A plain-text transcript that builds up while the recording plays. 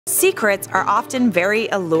Secrets are often very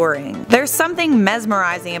alluring. There's something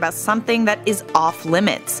mesmerizing about something that is off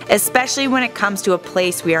limits, especially when it comes to a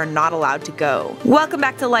place we are not allowed to go. Welcome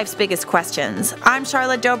back to Life's Biggest Questions. I'm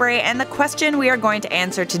Charlotte Dobre, and the question we are going to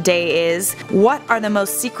answer today is, what are the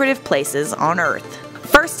most secretive places on Earth?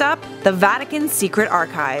 First up, the Vatican's secret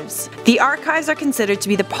archives. The archives are considered to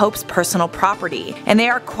be the Pope's personal property, and they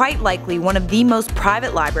are quite likely one of the most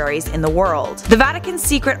private libraries in the world. The Vatican's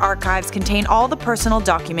secret archives contain all the personal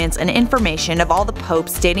documents and information of all the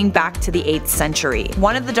popes dating back to the 8th century.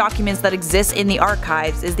 One of the documents that exists in the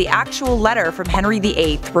archives is the actual letter from Henry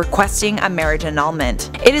VIII requesting a marriage annulment.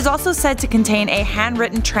 It is also said to contain a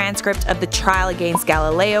handwritten transcript of the trial against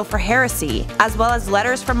Galileo for heresy, as well as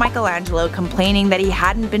letters from Michelangelo complaining that he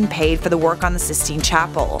hadn't been paid for the work on the Sistine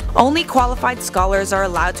Chapel. Only qualified scholars are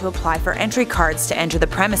allowed to apply for entry cards to enter the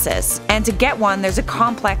premises, and to get one there's a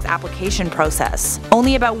complex application process.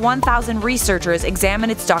 Only about 1,000 researchers examine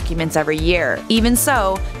its documents every year. Even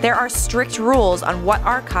so, there are strict rules on what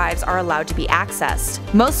archives are allowed to be accessed.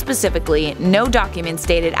 Most specifically, no documents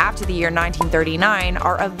dated after the year 1939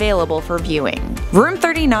 are available for viewing. Room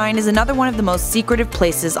 39 is another one of the most secretive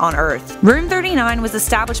places on Earth. Room 39 was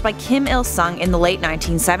established by Kim Il-sung in the late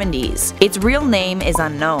 1970s. Its real name is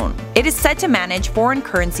unknown. It is said to manage foreign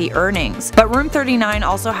currency earnings, but Room 39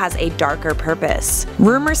 also has a darker purpose.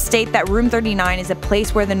 Rumors state that Room 39 is a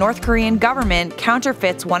place where the North Korean government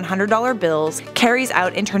counterfeits $100 bills, carries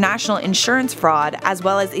out international insurance fraud, as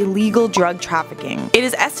well as illegal drug trafficking. It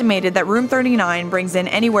is estimated that Room 39 brings in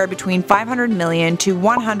anywhere between $500 million to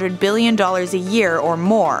 $100 billion a year or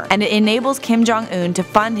more, and it enables Kim Jong-un to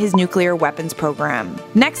fund his nuclear weapons program.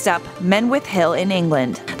 Next up, Menwith Hill in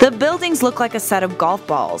England. The buildings look like a set of golf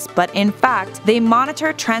balls, but in fact, they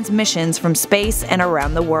monitor transmissions from space and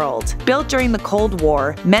around the world. Built during the Cold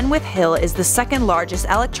War, Menwith Hill is the second largest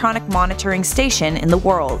electronic monitoring station in the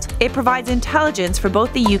world. It provides intelligence for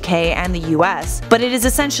both the UK and the US, but it is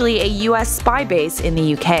essentially a US spy base in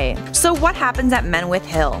the UK. So what happens at Menwith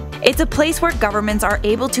Hill? It's a place where governments are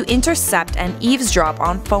able to intercept and eavesdrop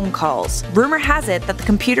on phone calls. Rumor has it that the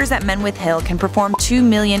computers at Menwith Hill can perform 2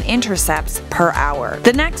 million intercepts per hour.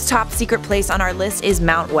 The next top secret place on our list is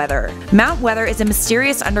Mount Weather. Mount Weather is a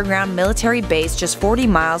mysterious underground military base just 40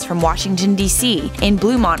 miles from Washington, D.C. in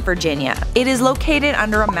Bluemont, Virginia. It is located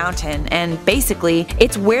under a mountain, and basically,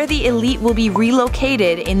 it's where the elite will be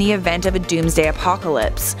relocated in the event of a doomsday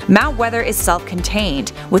apocalypse. Mount Weather is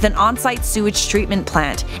self-contained, with an on-site sewage treatment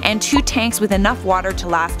plant and 2 tanks with enough water to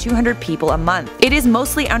last 200 people a month. It is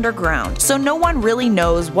mostly underground, so no one really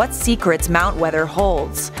knows what secrets Mount Weather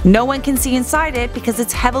holds. No one can see inside it because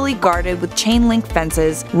it's heavily guarded with chain-link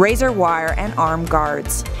fences, razor wire, and armed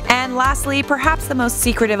guards. And lastly, perhaps the most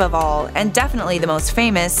secretive of all, and definitely the most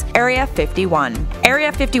famous, Area 51.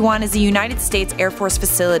 Area 51 is a United States Air Force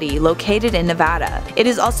facility located in Nevada. It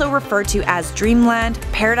is also referred to as Dreamland,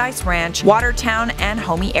 Paradise Ranch, Watertown, and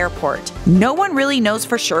Homey Airport. No one really knows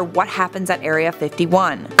for sure what happens at Area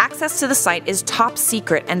 51. Access to the site is top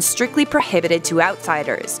secret and strictly prohibited to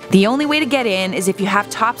outsiders. The only way to get in is if you have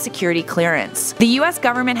top security clearance. The US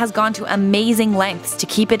government has gone to amazing lengths to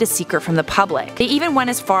keep it a secret from the public. They even went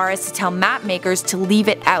as far as to tell map makers to leave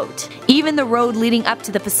it out. Even the road leading up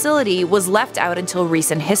to the facility was left out until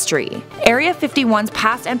recent history. Area 51's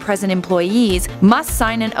past and present employees must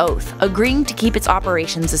sign an oath, agreeing to keep its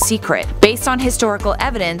operations a secret. Based on historical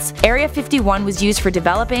evidence, Area 51 was used for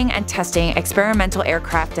developing and testing experimental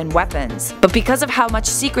aircraft and weapons. But because of how much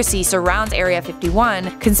secrecy surrounds Area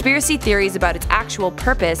 51, conspiracy theories about its actual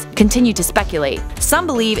purpose continue to speculate. Some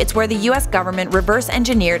believe it's where the US government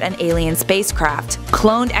reverse-engineered an alien spacecraft,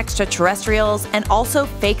 cloned extraterrestrials, and also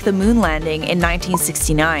faked the moon landing in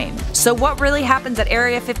 1969. So what really happens at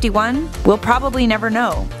Area 51? We'll probably never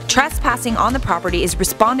know. Trespassing on the property is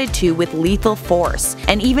responded to with lethal force,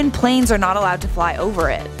 and even planes are not allowed to fly over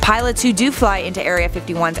it. Pilots who do fly into Area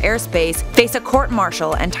 51's airspace face a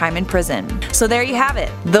court-martial and time in prison. So there you have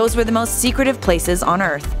it. Those were the most secretive places on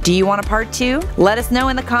Earth. Do you want a part 2? Let us know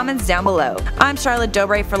in the comments down below. I'm Charlotte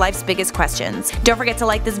Dobre for Life's Biggest Questions. Don't forget to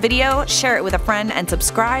like this video, share it with a friend, and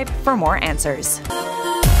subscribe for more answers.